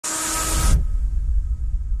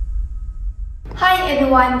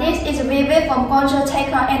everyone, this is Vivi from Guangzhou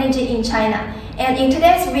Tycorun Energy in China. And in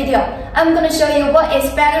today's video, I'm going to show you what is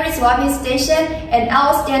battery swapping station and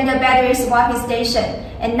our standard battery swapping station.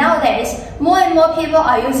 And nowadays, more and more people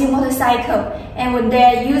are using motorcycle, and when they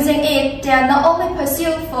are using it, they are not only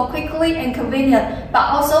pursued for quickly and convenient, but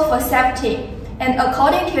also for safety. And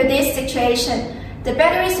according to this situation, the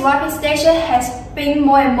battery swapping station has been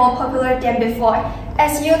more and more popular than before.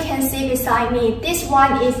 As you can see beside me, this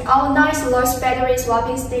one is our nice large battery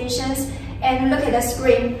swapping stations. And look at the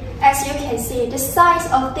screen. As you can see, the size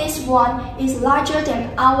of this one is larger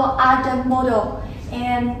than our other model.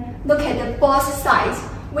 And look at the box size.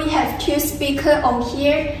 We have two speakers on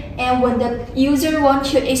here, and when the user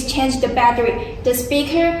wants to exchange the battery, the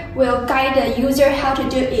speaker will guide the user how to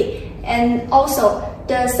do it. And also,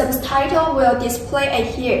 the subtitle will display it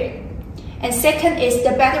here. And second is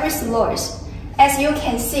the battery slots. As you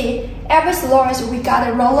can see, every slot we got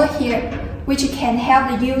a roller here, which can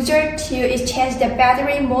help the user to exchange the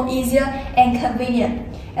battery more easier and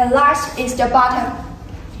convenient. And last is the bottom.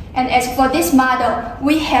 And as for this model,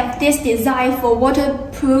 we have this design for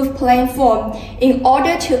waterproof platform in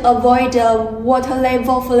order to avoid the water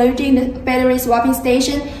level flooding the battery swapping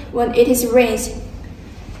station when it is raised.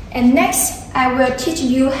 And next, I will teach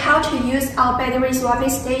you how to use our battery swapping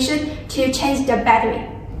station to change the battery.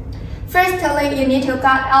 Firstly, you need to get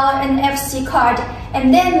our NFC card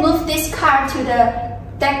and then move this card to the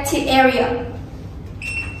deck area.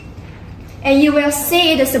 And you will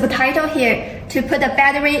see the subtitle here to put the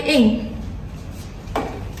battery in.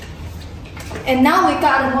 And now we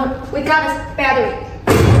got a battery.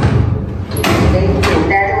 The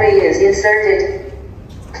battery is inserted.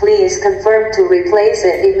 Please confirm to replace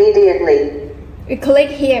it immediately. We click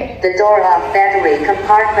here. The door of battery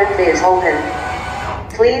compartment is open.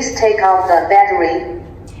 Please take out the battery.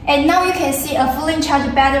 And now you can see a fully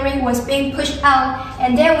charged battery was being pushed out,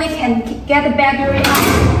 and then we can get the battery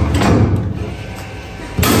out.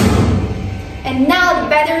 And now the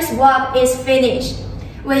battery swap is finished.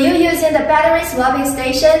 When you're using the battery swapping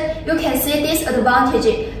station, you can see this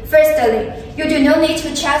advantage. Firstly, you do not need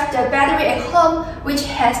to charge the battery at home, which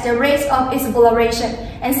has the risk of explosion.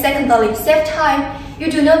 And secondly, save time. You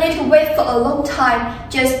do not need to wait for a long time,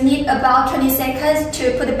 just need about 20 seconds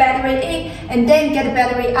to put the battery in and then get the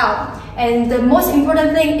battery out. And the most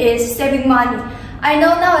important thing is saving money. I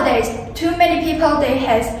know nowadays, too many people, they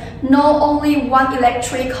have not only one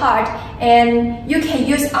electric car, and you can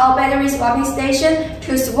use our battery swapping station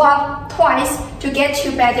to swap twice to get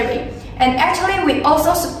two battery. And actually, we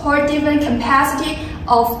also support different capacity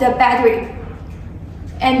of the battery.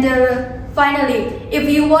 And finally, if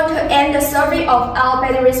you want to end the service of our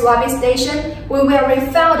battery swapping station, we will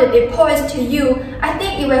refund the deposit to you. I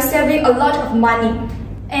think it will save you a lot of money.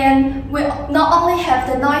 And we not only have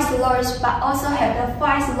the nice slots, but also have the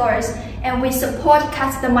 5 slots. And we support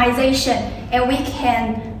customization, and we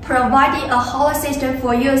can provide a whole system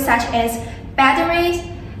for you, such as batteries,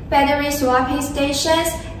 battery swapping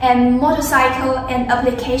stations, and motorcycle and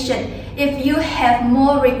application. If you have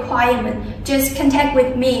more requirement, just contact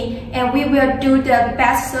with me and we will do the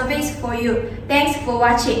best service for you. Thanks for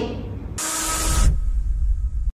watching.